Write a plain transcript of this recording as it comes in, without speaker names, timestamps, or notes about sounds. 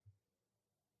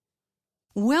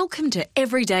Welcome to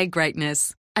Everyday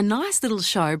Greatness, a nice little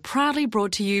show proudly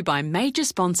brought to you by major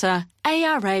sponsor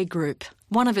ARA Group,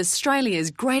 one of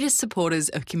Australia's greatest supporters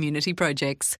of community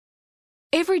projects.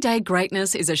 Everyday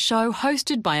Greatness is a show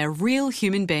hosted by a real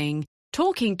human being,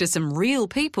 talking to some real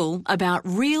people about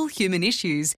real human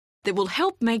issues that will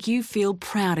help make you feel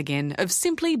proud again of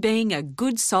simply being a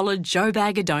good solid Joe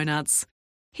bag of donuts.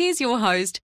 Here's your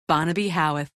host, Barnaby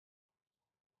Howarth.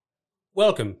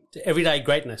 Welcome to Everyday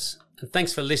Greatness, and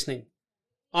thanks for listening.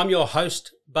 I'm your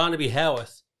host, Barnaby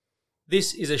Howarth.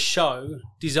 This is a show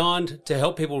designed to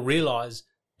help people realise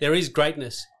there is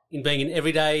greatness in being in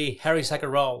everyday Harry Sacker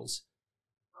roles.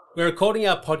 We're recording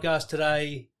our podcast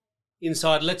today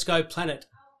inside Let's Go Planet,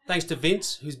 thanks to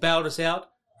Vince, who's bailed us out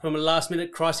from a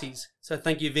last-minute crisis. So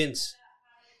thank you, Vince.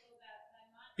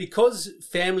 Because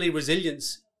family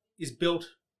resilience is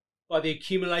built by the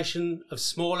accumulation of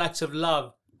small acts of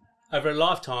love over a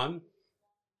lifetime,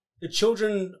 the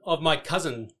children of my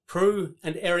cousin, Prue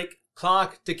and Eric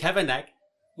Clarke de Cavanac,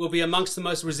 will be amongst the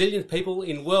most resilient people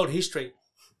in world history.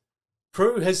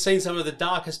 Prue has seen some of the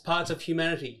darkest parts of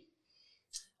humanity.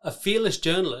 A fearless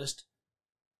journalist,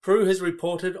 Prue has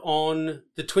reported on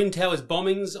the Twin Towers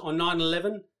bombings on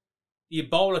 9/11, the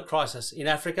Ebola crisis in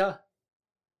Africa,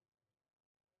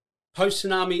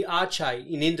 post-tsunami Aceh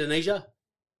in Indonesia,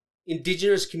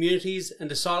 Indigenous communities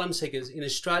and asylum seekers in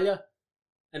Australia,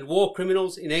 and war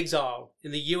criminals in exile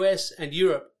in the US and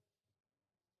Europe.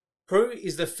 Prue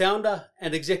is the founder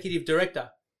and executive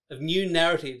director of New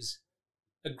Narratives,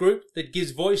 a group that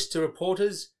gives voice to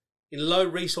reporters in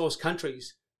low-resource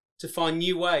countries to find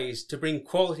new ways to bring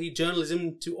quality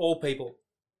journalism to all people.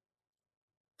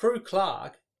 Prue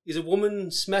Clarke is a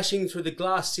woman smashing through the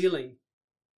glass ceiling.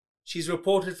 She's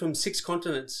reported from 6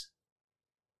 continents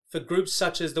for groups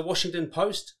such as The Washington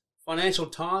Post, Financial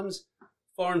Times,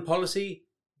 Foreign Policy,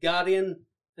 Guardian,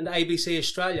 and ABC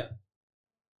Australia.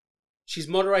 She's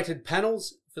moderated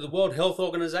panels for the World Health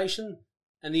Organization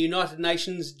and the United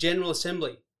Nations General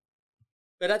Assembly.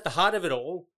 But at the heart of it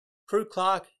all, Prue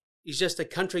Clarke is just a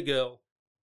country girl.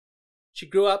 She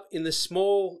grew up in the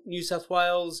small New South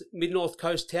Wales mid-north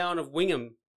coast town of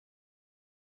Wingham.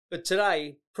 But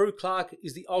today, Prue Clarke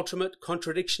is the ultimate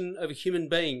contradiction of a human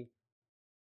being.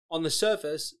 On the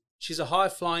surface, she's a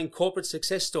high-flying corporate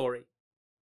success story.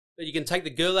 But you can take the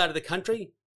girl out of the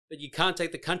country, but you can't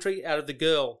take the country out of the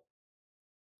girl.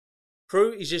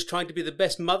 Prue is just trying to be the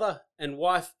best mother and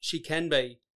wife she can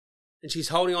be. And she's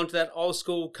holding on to that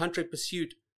old-school country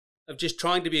pursuit of just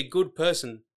trying to be a good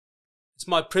person. It's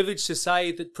my privilege to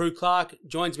say that Prue Clarke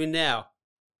joins me now.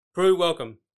 Prue,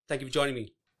 welcome. Thank you for joining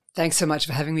me. Thanks so much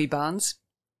for having me, Barnes.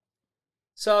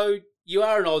 So, you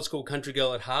are an old-school country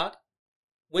girl at heart.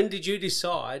 When did you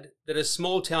decide that a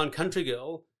small-town country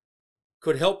girl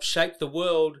could help shape the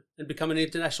world and become an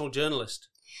international journalist?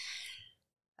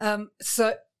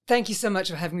 So thank you so much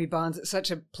for having me, Barnes. It's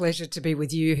such a pleasure to be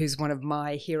with you, who's one of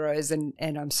my heroes, and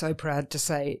I'm so proud to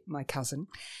say my cousin.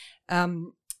 As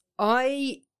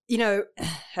you know,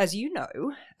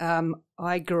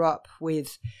 I grew up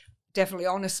definitely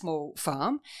on a small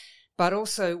farm, but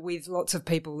also with lots of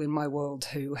people in my world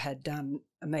who had done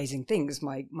amazing things.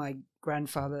 My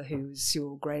grandfather, who was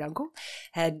your great uncle,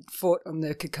 had fought on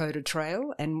the Kokoda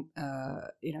Trail and,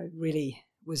 really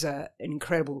was an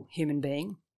incredible human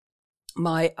being.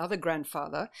 My other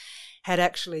grandfather had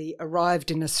actually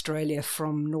arrived in Australia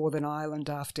from Northern Ireland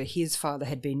after his father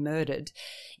had been murdered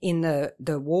in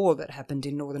the war that happened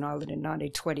in Northern Ireland in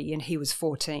 1920, and he was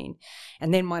 14.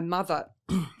 And then my mother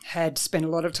had spent a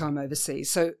lot of time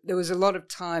overseas. So there was a lot of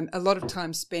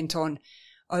time spent on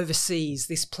overseas,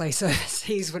 this place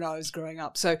overseas when I was growing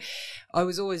up. So I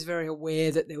was always very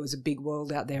aware that there was a big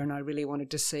world out there and I really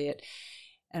wanted to see it.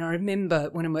 And I remember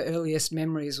one of my earliest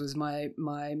memories was my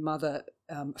mother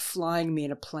flying me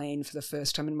in a plane for the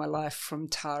first time in my life from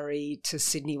Taree to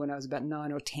Sydney when I was about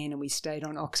 9 or 10, and we stayed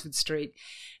on Oxford Street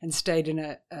and stayed in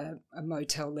a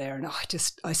motel there. And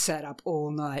I sat up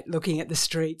all night looking at the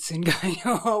streets and going,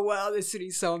 oh, wow, this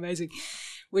city's so amazing.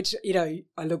 Which, I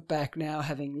look back now,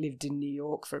 having lived in New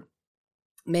York for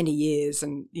many years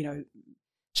and,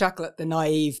 chuckle at the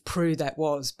naive Prue that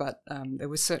was. But there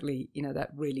was certainly, that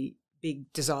really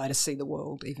big desire to see the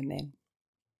world even then.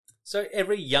 So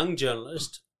every young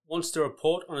journalist wants to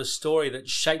report on a story that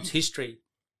shapes history.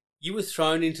 You were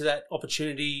thrown into that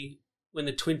opportunity when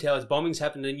the Twin Towers bombings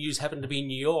happened and you happened to be in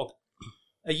New York.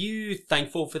 Are you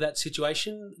thankful for that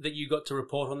situation, that you got to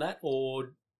report on that,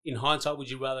 or in hindsight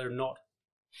would you rather not?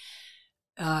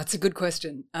 It's a good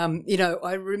question. I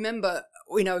remember,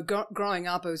 growing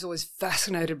up, I was always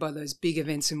fascinated by those big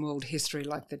events in world history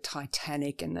like the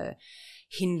Titanic and the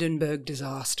Hindenburg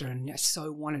disaster, and I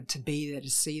so wanted to be there to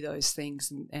see those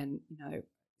things, and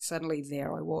suddenly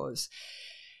there I was.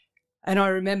 And I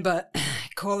remember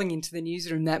calling into the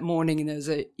newsroom that morning, and there was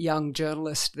a young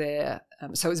journalist there.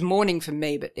 So it was morning for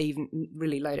me, but even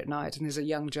really late at night. And there's a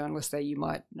young journalist there. You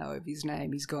might know of his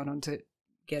name. He's gone on to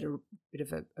get a bit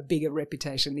of a bigger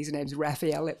reputation. His name's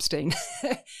Raphael Epstein.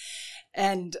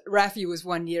 And Rafi was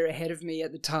 1 year ahead of me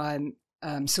at the time.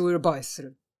 So we were both sort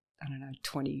of,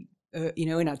 20,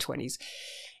 in our 20s.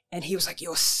 And he was like,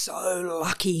 "You're so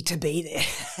lucky to be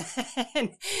there."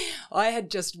 And I had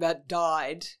just about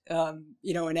died,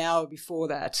 an hour before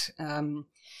that,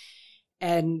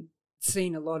 and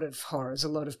seen a lot of horrors, a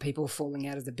lot of people falling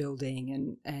out of the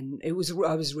building. And I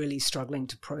was really struggling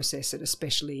to process it,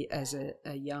 especially as a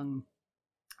young,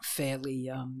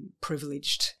 fairly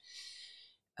privileged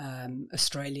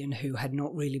Australian who had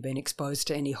not really been exposed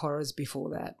to any horrors before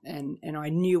that. And I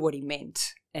knew what he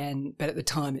meant. But at the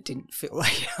time, it didn't feel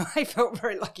like I felt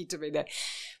very lucky to be there.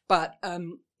 But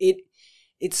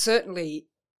it certainly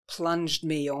plunged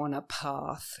me on a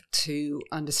path to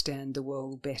understand the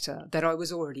world better that I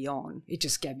was already on. It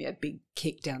just gave me a big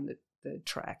kick down the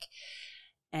track.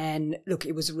 And look,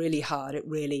 it was really hard. It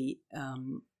really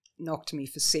knocked me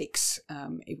for six.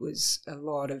 It was a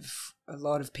lot of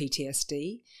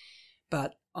PTSD,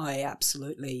 but I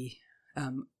absolutely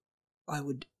I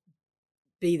would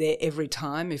be there every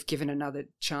time if given another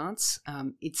chance.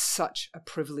 It's such a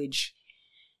privilege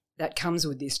that comes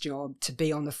with this job, to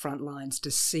be on the front lines,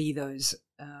 to see those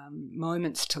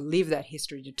moments, to live that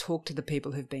history, to talk to the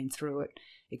people who've been through it,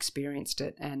 experienced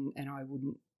it, and I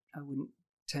wouldn't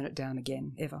turn it down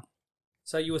again, ever.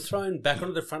 So you were thrown back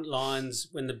onto the front lines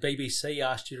when the BBC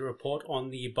asked you to report on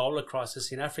the Ebola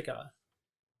crisis in Africa.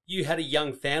 You had a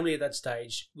young family at that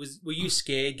stage. Were you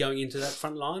scared going into that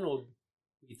front line, or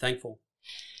were you thankful?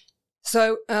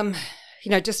 So,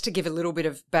 just to give a little bit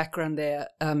of background there,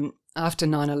 after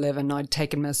 9/11, I'd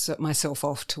taken myself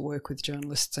off to work with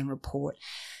journalists and report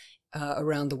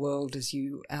around the world, as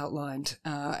you outlined.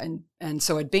 And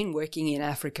so I'd been working in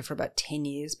Africa for about 10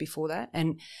 years before that.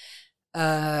 And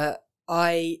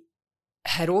I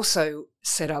had also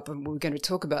set up, and we were going to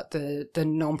talk about the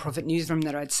non-profit newsroom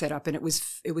that I'd set up, and it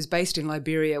was based in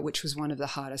Liberia, which was one of the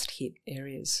hardest hit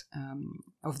areas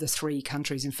of the three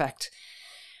countries. In fact,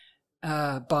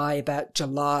 by about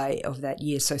July of that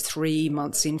year, so 3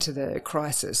 months into the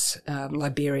crisis,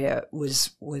 Liberia was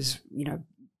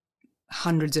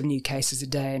hundreds of new cases a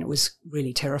day, and it was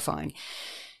really terrifying.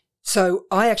 So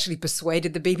I actually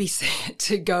persuaded the BBC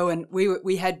to go, and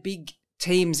we had big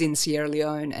teams in Sierra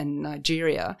Leone and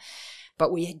Nigeria,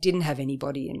 but we didn't have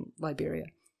anybody in Liberia.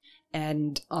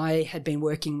 And I had been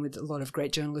working with a lot of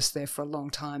great journalists there for a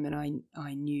long time, and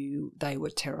I knew they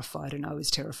were terrified, and I was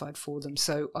terrified for them.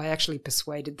 So I actually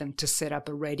persuaded them to set up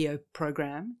a radio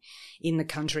program in the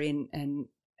country and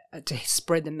to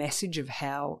spread the message of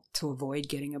how to avoid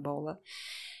getting Ebola.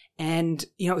 And,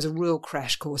 it was a real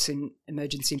crash course in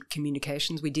emergency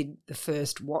communications. We did the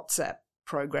first WhatsApp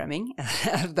programming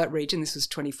out of that region. This was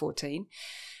 2014.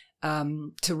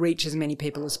 To reach as many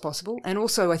people as possible. And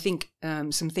also, I think,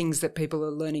 some things that people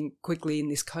are learning quickly in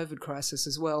this COVID crisis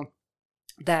as well,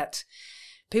 that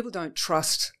people don't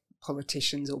trust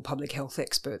politicians or public health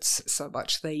experts so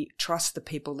much. They trust the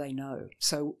people they know.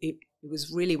 So it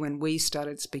was really when we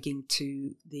started speaking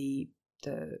to the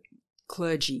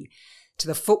clergy, to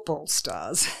the football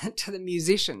stars, to the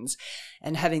musicians,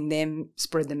 and having them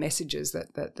spread the messages,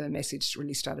 that the message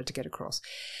really started to get across.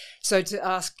 So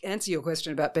to answer your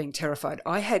question about being terrified,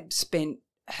 I had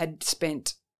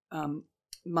spent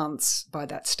months by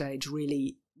that stage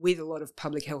really with a lot of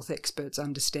public health experts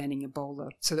understanding Ebola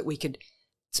so that we could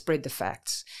spread the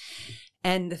facts.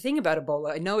 And the thing about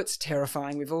Ebola, I know it's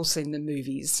terrifying. We've all seen the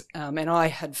movies, and I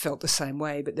had felt the same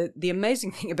way. But the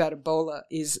amazing thing about Ebola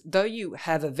is, though you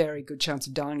have a very good chance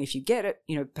of dying if you get it,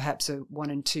 perhaps a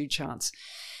 1 in 2 chance,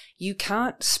 you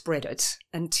can't spread it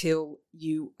until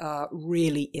you are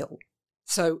really ill.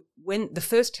 So when the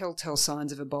first telltale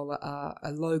signs of Ebola are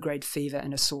a low-grade fever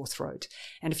and a sore throat,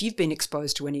 and if you've been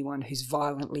exposed to anyone who's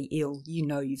violently ill,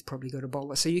 you've probably got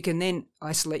Ebola. So you can then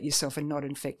isolate yourself and not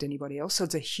infect anybody else. So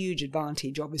it's a huge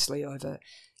advantage, obviously, over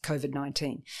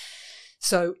COVID-19.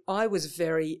 So I was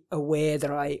very aware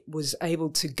that I was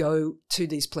able to go to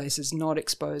these places, not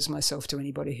expose myself to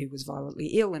anybody who was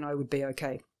violently ill, and I would be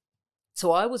okay.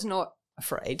 So I was not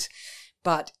afraid,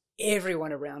 but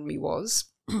everyone around me was.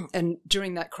 And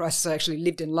during that crisis, I actually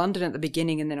lived in London at the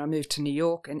beginning, and then I moved to New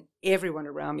York, and everyone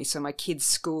around me, so my kids'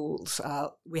 schools,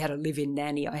 we had a live-in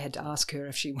nanny. I had to ask her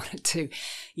if she wanted to,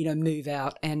 move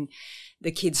out. And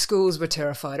the kids' schools were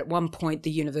terrified. At one point,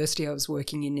 the university I was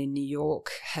working in New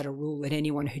York had a rule that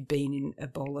anyone who'd been in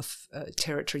Ebola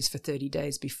territories for 30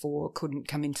 days before couldn't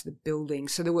come into the building.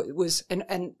 So there was, and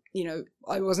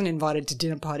I wasn't invited to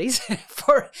dinner parties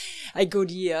for a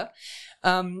good year.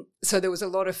 So there was a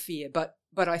lot of fear, but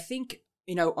I think,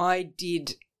 I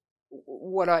did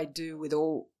what I do with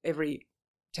every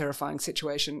terrifying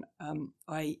situation.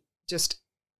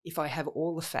 If I have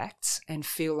all the facts and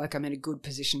feel like I'm in a good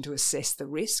position to assess the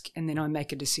risk, and then I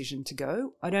make a decision to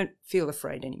go, I don't feel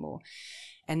afraid anymore.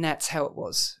 And that's how it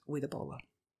was with Ebola.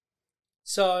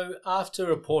 So after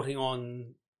reporting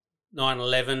on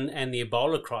 9/11 and the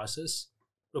Ebola crisis,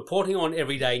 reporting on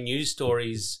everyday news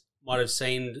stories might have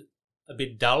seemed a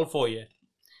bit dull for you.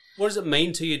 What does it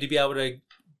mean to you to be able to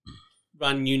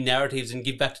run new narratives and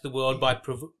give back to the world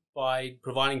by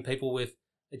providing people with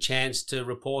a chance to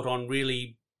report on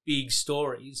really big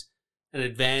stories and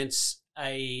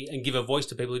and give a voice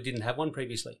to people who didn't have one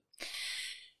previously?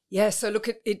 Yeah, so look,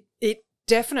 it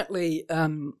definitely, I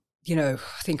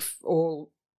think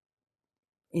all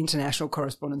international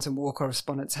correspondents and war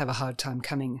correspondents have a hard time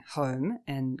coming home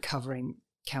and covering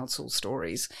council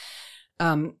stories.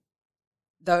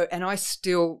 But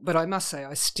I must say,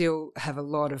 I still have a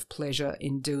lot of pleasure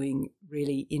in doing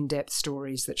really in-depth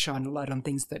stories that shine a light on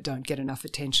things that don't get enough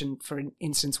attention. For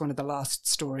instance, one of the last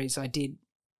stories I did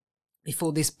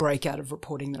before this breakout of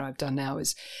reporting that I've done now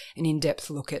is an in-depth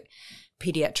look at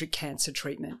pediatric cancer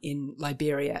treatment in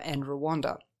Liberia and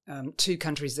Rwanda, two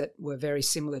countries that were very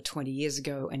similar 20 years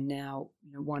ago, and now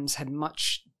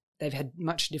they've had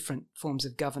much different forms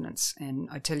of governance. And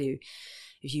I tell you,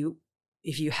 if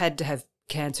you had to have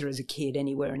cancer as a kid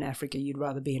anywhere in Africa, you'd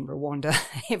rather be in Rwanda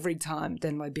every time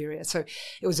than Liberia. So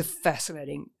it was a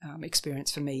fascinating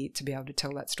experience for me to be able to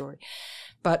tell that story.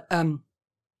 But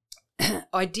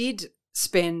I did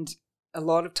spend a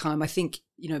lot of time, I think,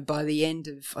 by the end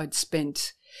I'd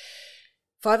spent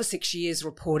 5 or 6 years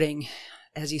reporting,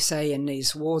 as you say, in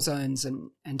these war zones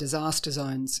and disaster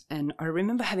zones. And I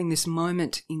remember having this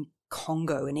moment in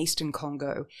Congo, in eastern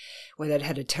Congo, where they'd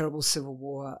had a terrible civil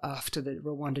war after the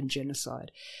Rwandan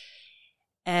genocide,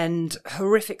 and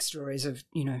horrific stories of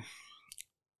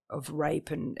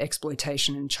rape and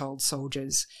exploitation and child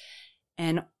soldiers.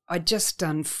 And I'd just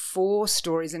done 4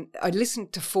 stories, and I'd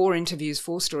listened to 4 interviews,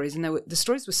 4 stories, and the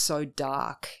stories were so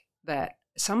dark that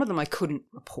some of them I couldn't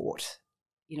report,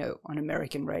 on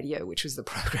American radio, which was the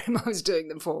program I was doing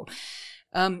them for.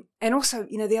 And also,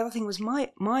 the other thing was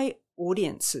my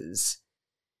audiences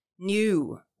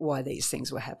knew why these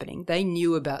things were happening. They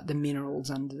knew about the minerals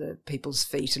under the people's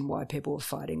feet and why people were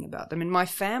fighting about them. And my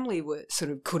family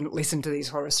couldn't listen to these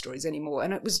horror stories anymore.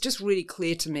 And it was just really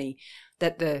clear to me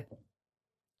that the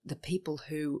people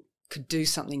who could do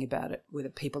something about it were the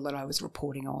people that I was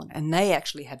reporting on. And they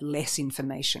actually had less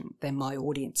information than my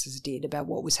audiences did about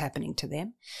what was happening to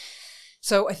them.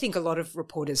 So I think a lot of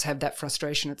reporters have that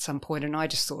frustration at some point, and I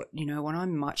just thought, when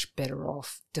I'm much better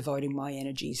off devoting my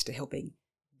energies to helping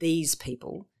these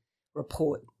people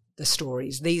report the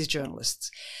stories, these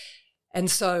journalists. And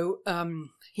so,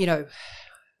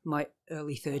 my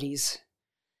early 30s,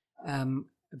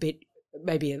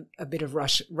 maybe a bit of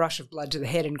rush of blood to the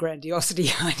head and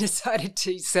grandiosity, I decided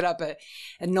to set up a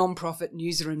non-profit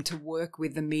newsroom to work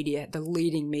with the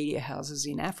leading media houses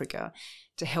in Africa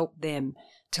to help them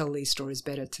tell these stories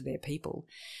better to their people.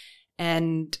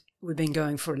 And we've been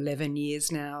going for 11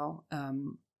 years now.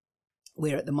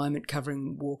 We're at the moment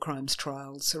covering war crimes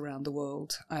trials around the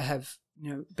world. I have,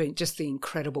 been just the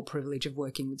incredible privilege of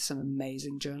working with some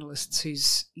amazing journalists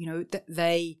who's,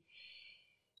 I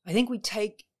think we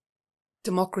take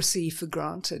democracy for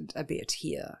granted a bit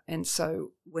here. And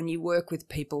so when you work with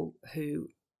people who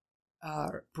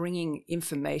are bringing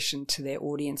information to their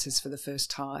audiences for the first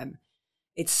time,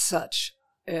 it's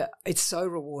so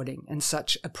rewarding and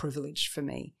such a privilege for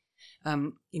me.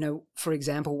 For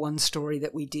example, one story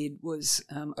that we did was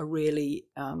a really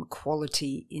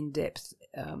quality, in-depth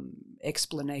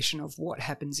explanation of what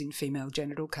happens in female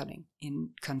genital cutting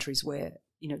in countries where,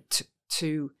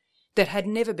 that had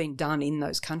never been done in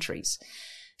those countries.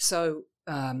 So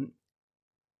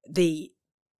the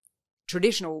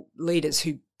traditional leaders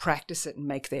who practice it and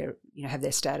make have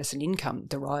their status and income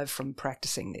derived from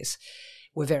practicing this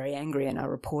were very angry, and our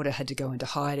reporter had to go into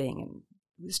hiding, and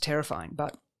it was terrifying.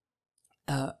 But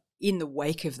in the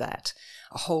wake of that,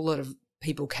 a whole lot of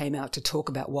people came out to talk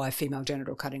about why female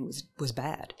genital cutting was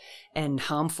bad and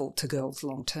harmful to girls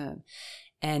long term.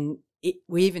 And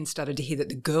we even started to hear that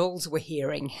the girls were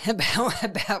hearing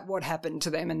about what happened to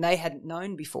them, and they hadn't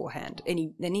known beforehand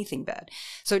anything bad.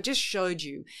 So it just showed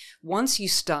you, once you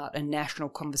start a national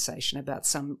conversation about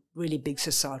some really big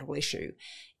societal issue,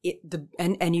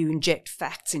 and you inject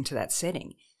facts into that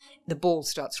setting, the ball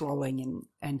starts rolling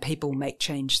and people make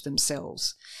change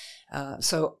themselves.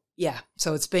 So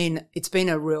it's been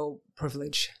a real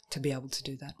privilege to be able to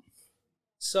do that.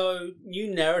 So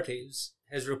New Narratives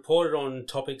has reported on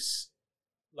topics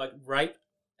like rape,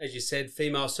 as you said,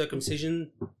 female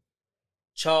circumcision,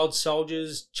 child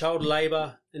soldiers, child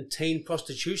labour, and teen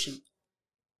prostitution.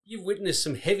 You've witnessed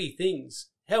some heavy things.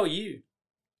 How are you?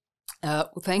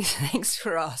 Well, thanks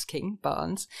for asking,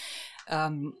 Barnes.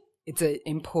 It's an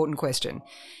important question,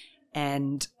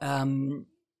 and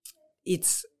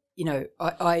it's,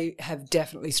 I have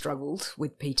definitely struggled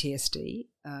with PTSD,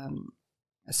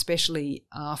 especially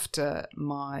after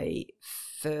my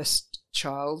first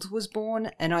child was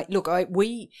born. And I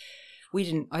didn't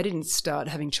start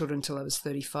having children until I was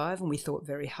 35, and we thought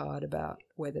very hard about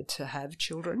whether to have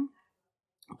children.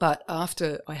 But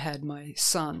after I had my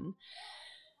son,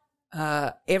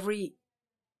 every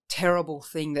terrible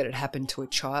thing that had happened to a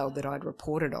child that I'd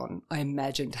reported on, I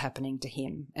imagined happening to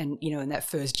him. And, in that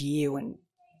first year when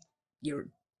you're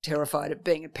terrified of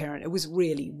being a parent, it was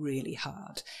really, really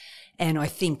hard. And I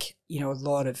think,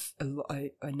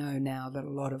 I know now that a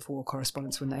lot of war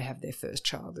correspondents, when they have their first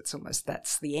child, it's almost,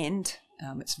 that's the end.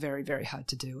 It's very, very hard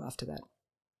to do after that.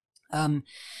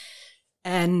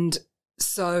 And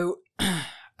so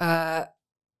and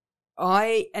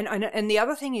the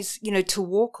other thing is, to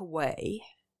walk away,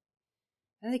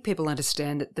 I think people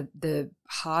understand that the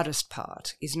hardest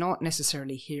part is not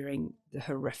necessarily hearing the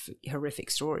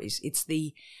horrific stories. It's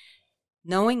the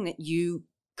knowing that you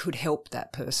could help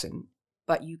that person,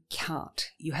 but you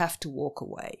can't. You have to walk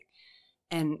away.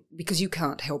 And because you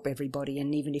can't help everybody,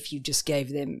 and even if you just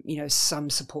gave them, some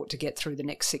support to get through the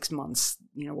next 6 months,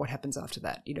 what happens after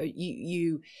that?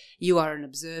 You are an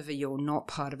observer. You're not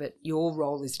part of it. Your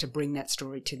role is to bring that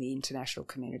story to the international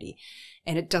community,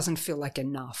 and it doesn't feel like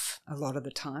enough a lot of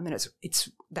the time. And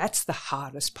that's the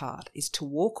hardest part, is to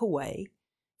walk away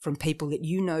from people that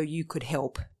you could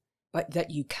help, but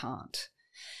that you can't,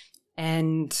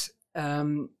 and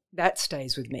that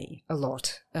stays with me a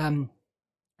lot. And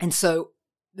so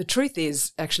the truth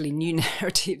is, actually, New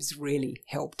Narratives really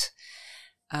helped.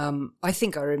 I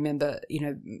think I remember,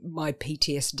 my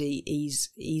PTSD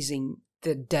easing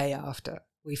the day after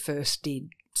we first did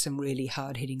some really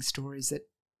hard-hitting stories that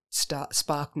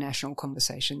sparked national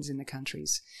conversations in the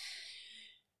countries.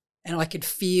 And I could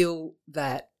feel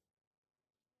that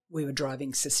we were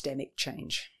driving systemic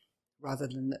change rather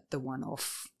than the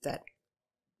one-off that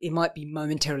it might be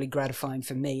momentarily gratifying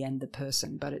for me and the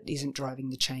person, but it isn't driving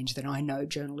the change that I know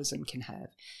journalism can have.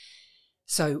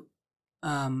 So,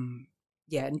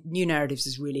 New Narratives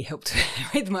has really helped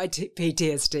with my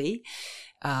PTSD,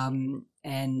 and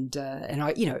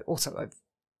I, also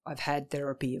I've had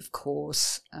therapy, of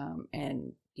course,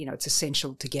 and it's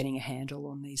essential to getting a handle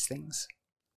on these things.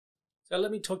 So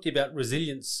let me talk to you about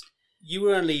resilience. You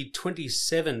were only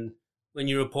 27 when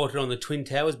you reported on the Twin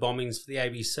Towers bombings for the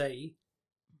ABC.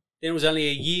 Then it was only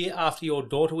a year after your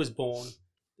daughter was born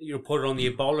that you reported on the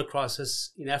Ebola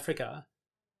crisis in Africa.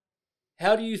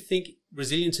 How do you think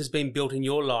resilience has been built in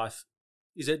your life?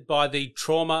 Is it by the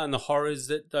trauma and the horrors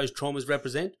that those traumas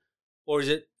represent? Or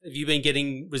have you been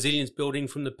getting resilience building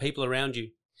from the people around you?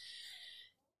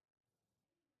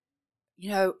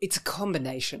 It's a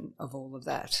combination of all of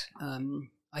that.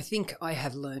 I think I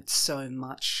have learnt so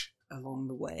much along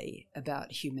the way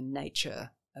about human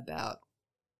nature, about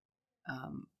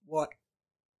what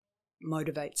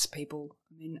motivates people.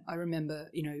 I mean, I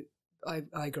remember,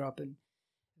 I grew up in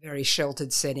a very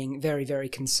sheltered setting, very, very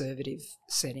conservative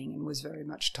setting, and was very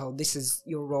much told, this is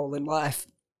your role in life.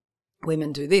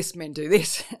 Women do this, men do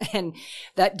this. And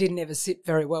that didn't ever sit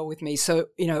very well with me. So,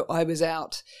 I was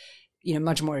out,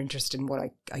 much more interested in what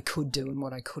I could do and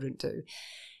what I couldn't do.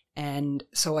 And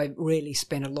so I really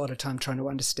spent a lot of time trying to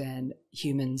understand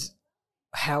humans,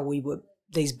 how we were,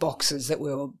 these boxes that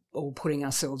we were all putting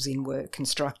ourselves in were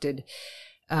constructed.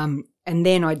 And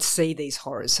then I'd see these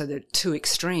horrors. So the two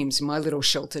extremes, my little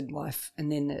sheltered life, and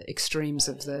then the extremes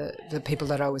of the people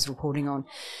that I was reporting on.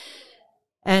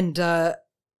 And,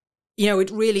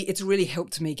 it's really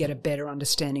helped me get a better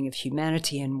understanding of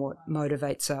humanity and what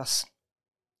motivates us.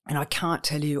 And I can't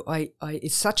tell you,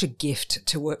 it's such a gift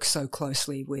to work so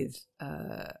closely with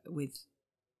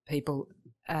people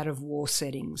out of war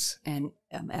settings and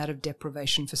out of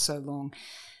deprivation for so long.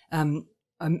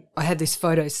 I had this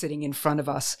photo sitting in front of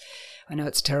us. I know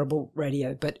it's terrible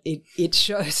radio, but it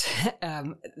shows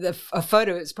a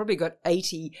photo. It's probably got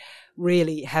 80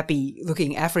 really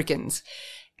happy-looking Africans.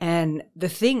 And the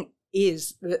thing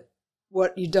is that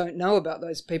what you don't know about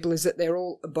those people is that they're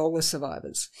all Ebola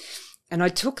survivors. And I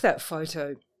took that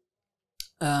photo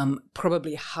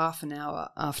probably half an hour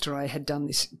after I had done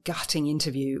this gutting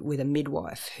interview with a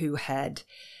midwife who had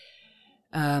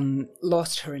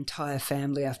lost her entire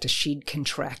family after she'd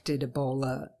contracted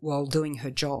Ebola while doing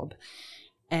her job.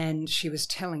 And she was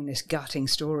telling this gutting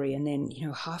story. And then,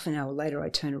 half an hour later, I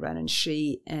turned around and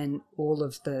she and all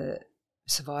of the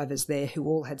survivors there who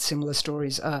all had similar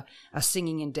stories are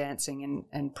singing and dancing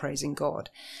and praising God.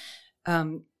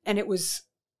 And it was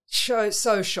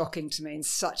so shocking to me and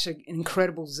such an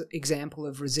incredible example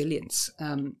of resilience.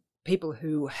 People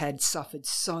who had suffered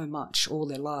so much all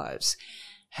their lives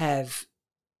have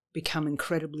become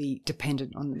incredibly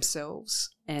dependent on themselves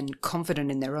and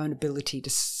confident in their own ability to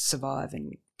survive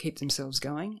and keep themselves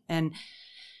going. And,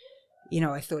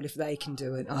 I thought if they can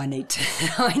do it, I need to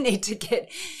I need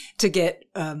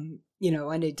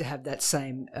to have that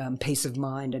same peace of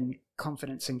mind and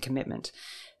confidence and commitment.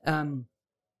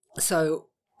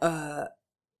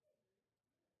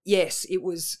 Yes, it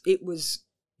was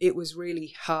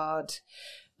really hard.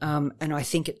 And I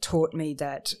think it taught me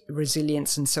that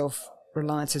resilience and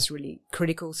self-reliance is really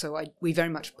critical. So we very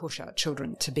much push our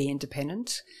children to be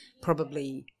independent,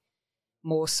 probably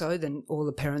more so than all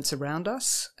the parents around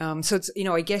us. So it's,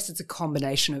 I guess it's a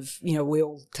combination of, we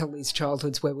all tell these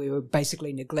childhoods where we were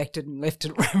basically neglected and left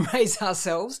to raise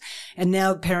ourselves. And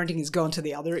now parenting has gone to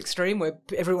the other extreme where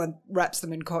everyone wraps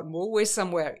them in cotton wool. We're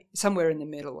somewhere in the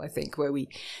middle, I think, where we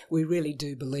really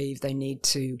do believe they need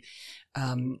to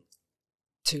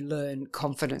learn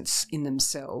confidence in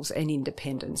themselves and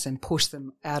independence and push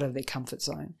them out of their comfort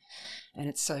zone. And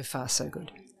it's so far so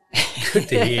good. Good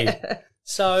to hear.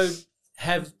 So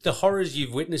have the horrors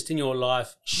you've witnessed in your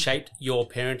life shaped your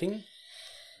parenting?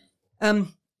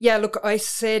 Yeah, look, I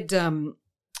said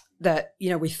that,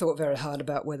 we thought very hard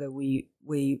about whether we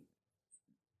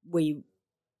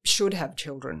should have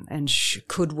children and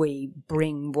could we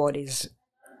bring what is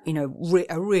a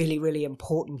really, really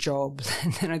important job.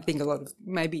 And I think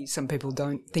maybe some people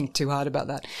don't think too hard about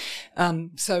that.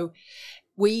 So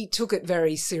we took it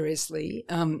very seriously.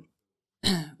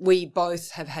 We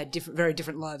both have had very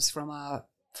different lives from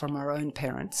our own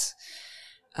parents.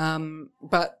 And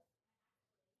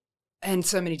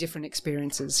so many different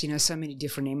experiences, so many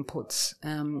different inputs.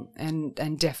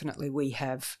 And definitely we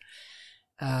have,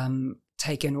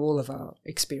 taken all of our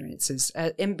experiences,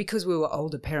 and because we were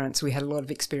older parents, we had a lot of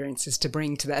experiences to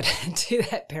bring to that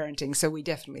parenting. So we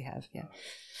definitely have, yeah.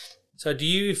 So do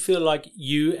you feel like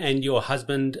you and your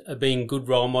husband are being good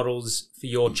role models for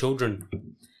your children?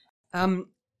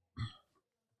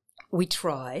 We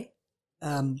try.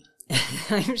 I'm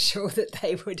sure that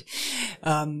they would.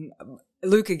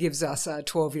 Luca gives us, our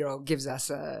 12-year-old gives us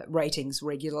ratings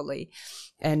regularly,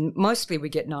 and mostly we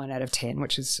get 9 out of 10,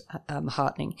 which is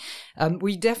heartening.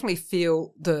 We definitely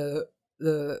feel the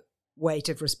weight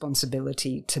of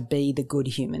responsibility to be the good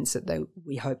humans that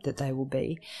we hope that they will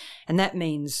be, and that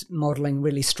means modelling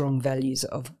really strong values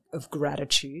of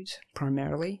gratitude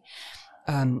primarily,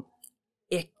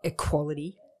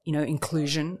 equality,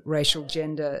 inclusion, racial,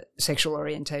 gender, sexual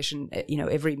orientation,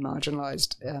 every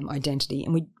marginalised identity.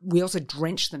 And we also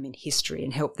drench them in history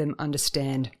and help them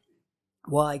understand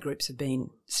why groups have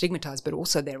been stigmatised, but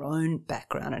also their own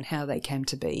background and how they came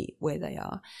to be where they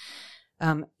are.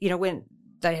 When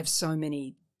they have so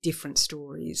many different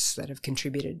stories that have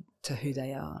contributed to who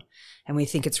they are, and we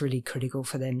think it's really critical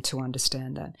for them to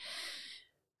understand that.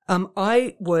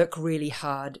 I work really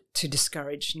hard to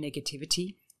discourage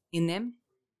negativity in them.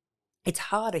 It's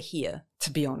harder here, to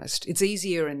be honest. It's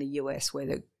easier in the US where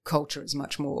the culture is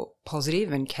much more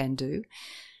positive and can do.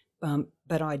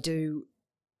 But I do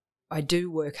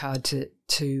work hard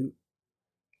to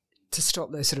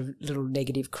stop those sort of little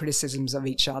negative criticisms of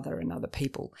each other and other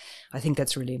people. I think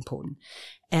that's really important.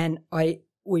 And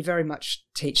we very much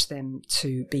teach them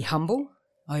to be humble.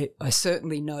 I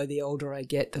certainly know the older I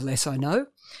get, the less I know.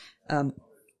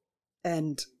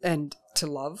 And to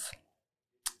love.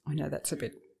 I know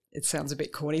it sounds a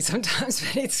bit corny sometimes,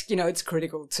 but it's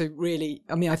critical to really,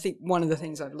 I think one of the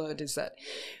things I've learned is that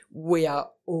we are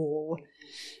all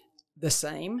the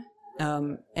same,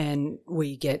 and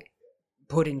we get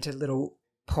put into little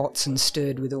pots and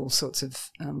stirred with all sorts of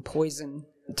poison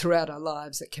throughout our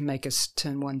lives that can make us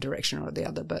turn one direction or the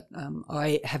other. But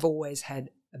I have always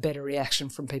had a better reaction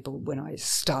from people when I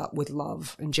start with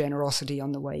love and generosity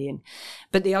on the way in.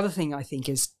 But the other thing I think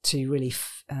is to really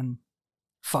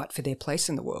fight for their place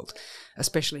in the world,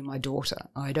 especially my daughter.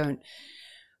 I don't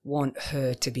want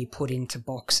her to be put into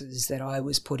boxes that I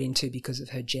was put into because of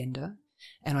her gender,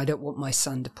 and I don't want my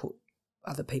son to put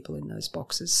other people in those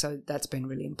boxes. So that's been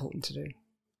really important to do.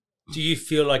 Do you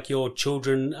feel like your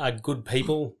children are good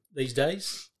people these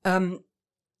days?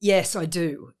 Yes, I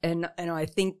do. And I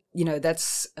think,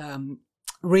 that's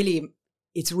really,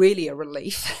 it's really a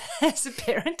relief as a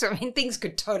parent. I mean, things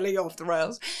could totally go off the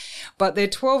rails, but they're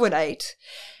 12 and 8,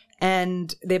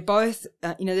 and they're both,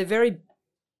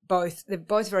 they're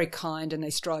both very kind, and they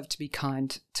strive to be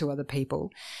kind to other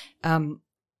people.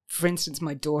 For instance,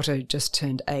 my daughter, who just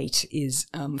turned 8, is,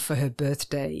 for her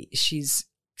birthday, she's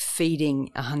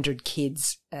feeding 100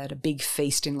 kids at a big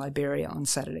feast in Liberia on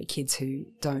Saturday, kids who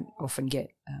don't often get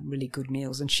really good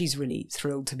meals, and she's really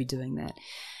thrilled to be doing that.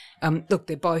 Look,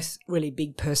 they're both really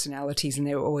big personalities, and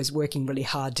they're always working really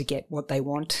hard to get what they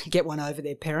want, get one over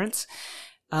their parents.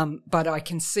 But I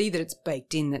can see that it's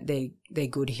baked in that they're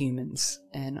good humans,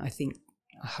 and I think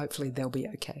hopefully they'll be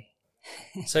okay.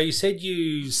 So you said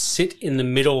you sit in the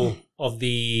middle of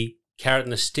the carrot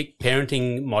and the stick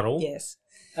parenting model. Yes.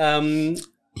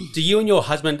 Do you and your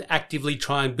husband actively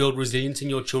try and build resilience in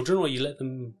your children, or you let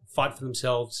them fight for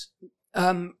themselves?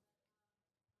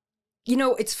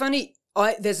 It's funny.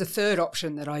 There's a third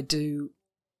option that I do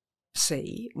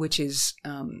see, which is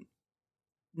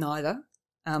neither.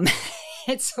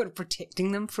 It's sort of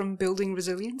protecting them from building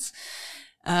resilience.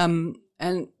 And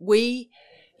we,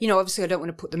 obviously I don't want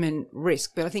to put them in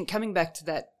risk, but I think coming back to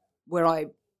that, where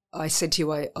I said to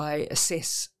you, I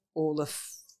assess all the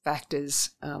factors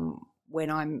when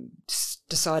I'm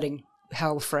deciding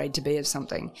how afraid to be of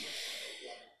something.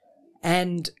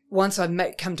 And once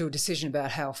I've come to a decision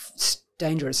about how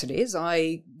dangerous it is,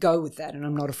 I go with that, and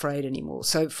I'm not afraid anymore.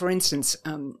 So, for instance,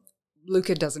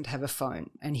 Luca doesn't have a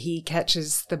phone, and he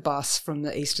catches the bus from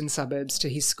the eastern suburbs to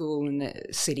his school in the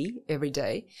city every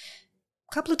day.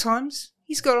 A couple of times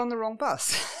he's got on the wrong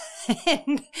bus.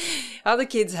 And other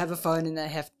kids have a phone, and they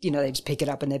have, they just pick it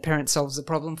up and their parent solves the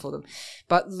problem for them.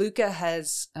 But Luca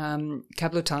has a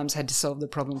couple of times had to solve the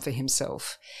problem for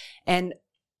himself. And,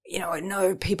 I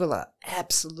know people are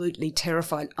absolutely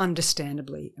terrified,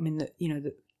 understandably. I mean,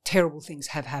 the terrible things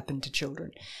have happened to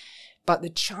children. But the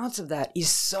chance of that is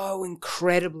so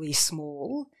incredibly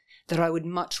small that I would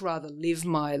much rather live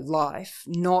my life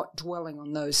not dwelling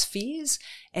on those fears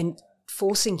and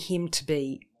forcing him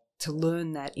to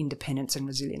learn that independence and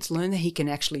resilience, learn that he can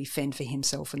actually fend for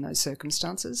himself in those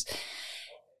circumstances.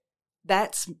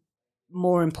 That's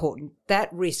more important. That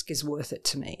risk is worth it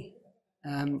to me.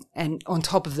 And on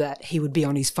top of that, he would be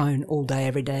on his phone all day,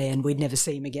 every day, and we'd never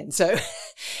see him again. So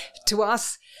to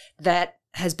us, that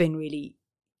has been really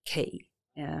key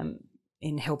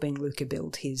in helping Luca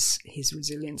build his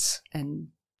resilience and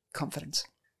confidence.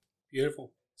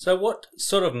 Beautiful. So what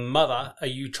sort of mother are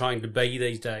you trying to be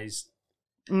these days?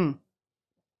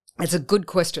 It's a good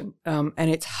question, and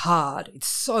it's hard. It's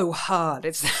so hard.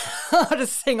 It's the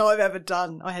hardest thing I've ever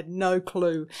done. I had no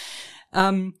clue.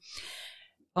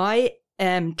 I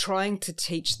am trying to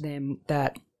teach them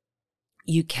that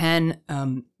you can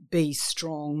be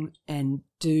strong and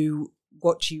do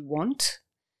what you want,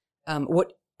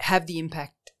 have the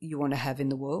impact you want to have in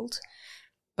the world,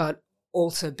 but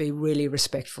also be really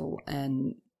respectful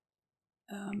and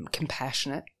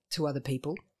compassionate to other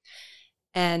people.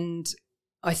 And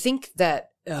I think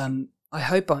that I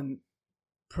hope I'm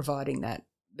providing that,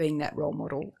 being that role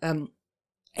model.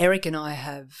 Eric and I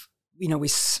have,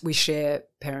 we share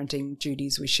parenting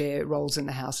duties, we share roles in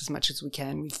the house as much as we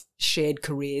can. We've shared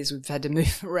careers, we've had to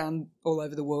move around all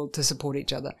over the world to support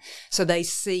each other. So they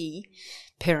see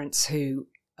parents who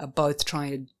are both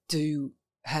trying to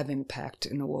have impact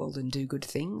in the world and do good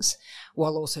things,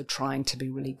 while also trying to be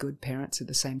really good parents at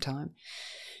the same time.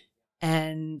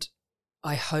 And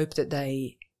I hope that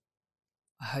they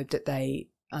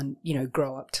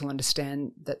grow up to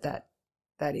understand that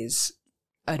is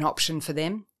an option for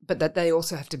them, but that they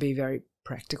also have to be very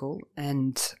practical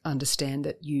and understand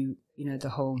that the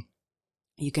whole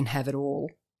you can have it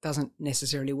all doesn't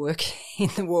necessarily work in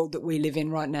the world that we live in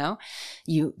right now.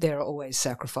 There are always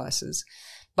sacrifices.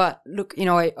 But look,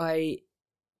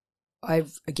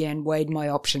 I've again weighed my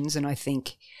options, and I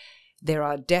think there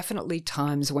are definitely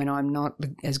times when I'm not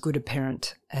as good a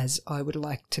parent as I would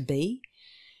like to be.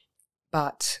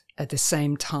 But at the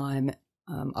same time,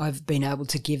 I've been able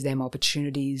to give them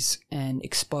opportunities and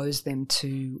expose them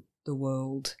to the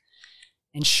world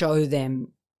and show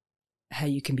them how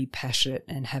you can be passionate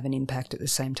and have an impact at the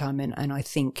same time. And I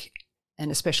think,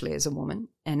 and especially as a woman,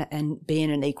 and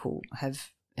being have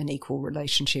an equal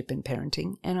relationship in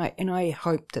parenting. And I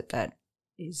hope that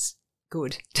is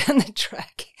good down the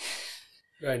track.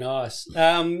 Very nice.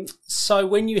 So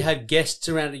when you have guests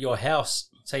around at your house,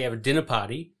 say you have a dinner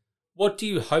party, what do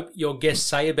you hope your guests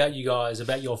say about you guys,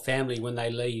 about your family when they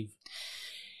leave?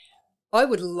 I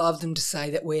would love them to say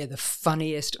that we're the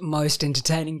funniest, most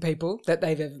entertaining people that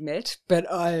they've ever met, but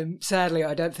sadly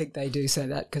I don't think they do say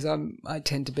that because I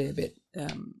tend to be a bit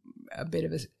of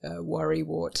a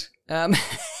worrywart,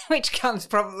 which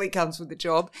probably comes with the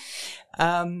job.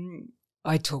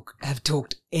 I have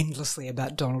talked endlessly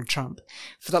about Donald Trump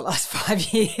for the last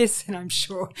 5 years, and I'm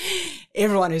sure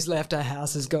everyone who's left our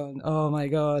house has gone, oh my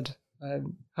God.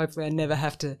 Hopefully I never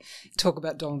have to talk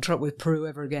about Donald Trump with Prue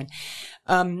ever again.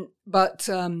 But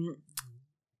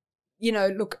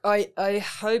look, I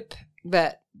hope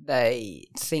that they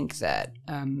think that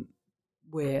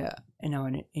we're,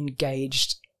 an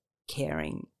engaged,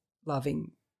 caring,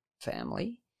 loving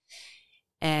family,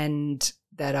 and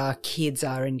that our kids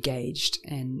are engaged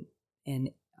and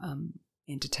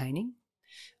entertaining.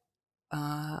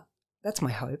 That's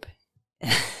my hope.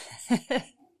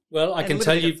 Well, I can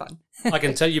tell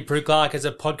you, Prue Clarke, as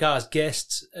a podcast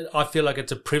guest, I feel like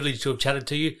it's a privilege to have chatted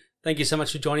to you. Thank you so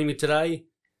much for joining me today.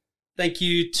 Thank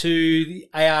you to the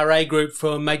ARA Group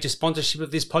for major sponsorship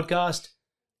of this podcast.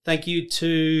 Thank you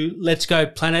to Let's Go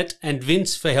Planet and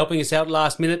Vince for helping us out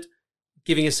last minute,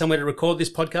 giving us somewhere to record this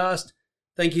podcast.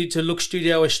 Thank you to Look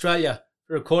Studio Australia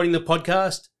for recording the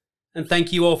podcast. And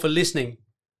thank you all for listening.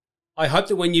 I hope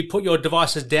that when you put your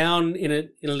devices down in a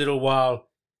little while,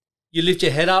 you lift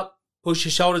your head up, push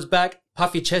your shoulders back,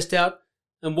 puff your chest out,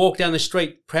 and walk down the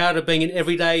street proud of being an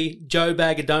everyday Joe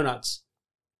bag of donuts.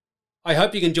 I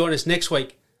hope you can join us next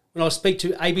week when I'll speak to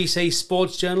ABC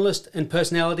sports journalist and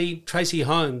personality Tracy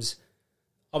Holmes.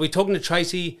 I'll be talking to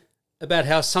Tracy about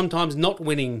how sometimes not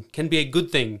winning can be a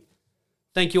good thing.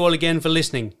 Thank you all again for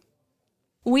listening.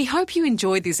 We hope you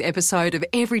enjoyed this episode of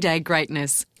Everyday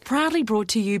Greatness, proudly brought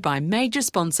to you by major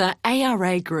sponsor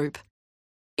ARA Group.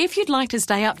 If you'd like to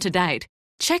stay up to date,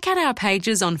 check out our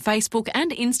pages on Facebook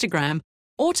and Instagram,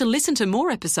 or to listen to more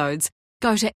episodes,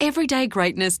 go to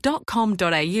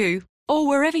everydaygreatness.com.au or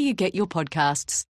wherever you get your podcasts.